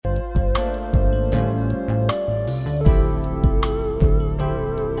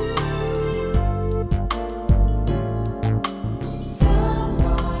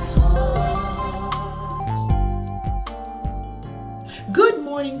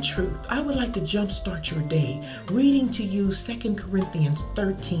in truth, I would like to jumpstart your day reading to you 2 Corinthians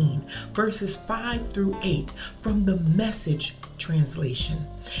 13, verses 5 through 8 from the Message translation.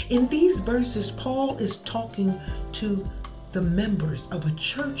 In these verses, Paul is talking to the members of a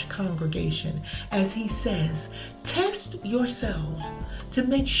church congregation as he says, test yourselves to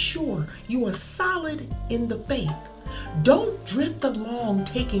make sure you are solid in the faith. Don't drift along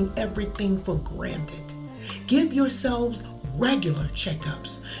taking everything for granted. Give yourselves regular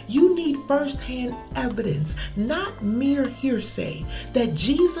checkups. You need firsthand evidence, not mere hearsay, that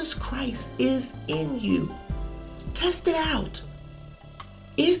Jesus Christ is in you. Test it out.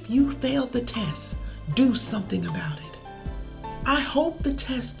 If you fail the test, do something about it. I hope the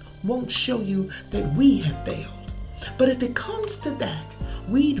test won't show you that we have failed. But if it comes to that,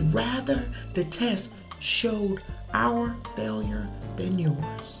 we'd rather the test showed our failure than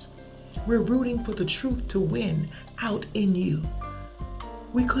yours. We're rooting for the truth to win out in you.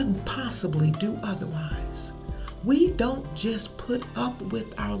 We couldn't possibly do otherwise. We don't just put up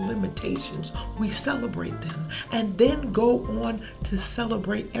with our limitations, we celebrate them and then go on to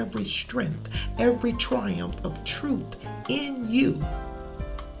celebrate every strength, every triumph of truth in you.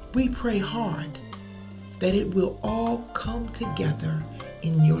 We pray hard that it will all come together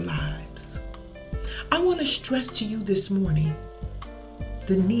in your lives. I want to stress to you this morning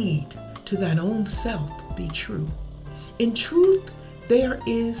the need to thine own self be true. In truth, there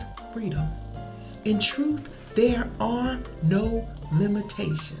is freedom. In truth, there are no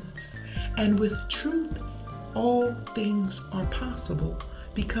limitations. And with truth, all things are possible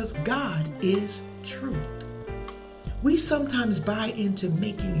because God is truth. We sometimes buy into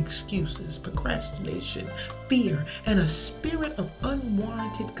making excuses, procrastination, fear, and a spirit of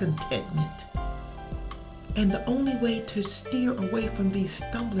unwarranted contentment. And the only way to steer away from these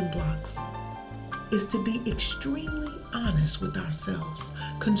stumbling blocks is to be extremely honest with ourselves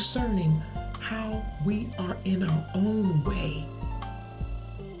concerning how we are in our own way,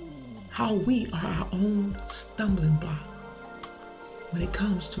 how we are our own stumbling block when it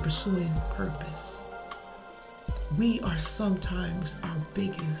comes to pursuing purpose. We are sometimes our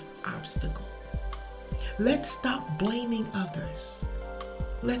biggest obstacle. Let's stop blaming others.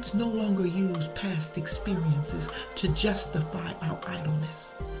 Let's no longer use past experiences to justify our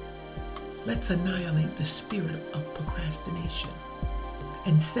idleness. Let's annihilate the spirit of procrastination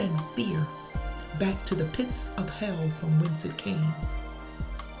and send fear back to the pits of hell from whence it came.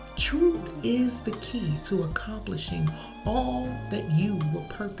 Truth is the key to accomplishing all that you were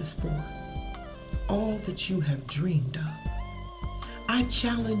purposed for, all that you have dreamed of. I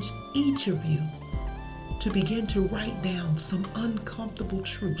challenge each of you to begin to write down some uncomfortable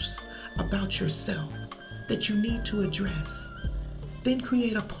truths about yourself that you need to address. Then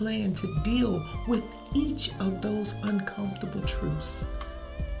create a plan to deal with each of those uncomfortable truths.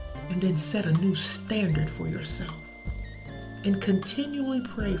 And then set a new standard for yourself. And continually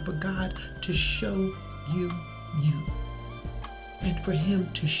pray for God to show you you. And for Him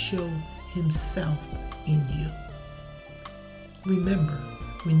to show Himself in you. Remember,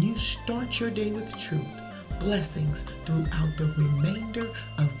 when you start your day with truth, blessings throughout the remainder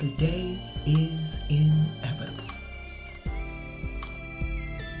of the day is inevitable.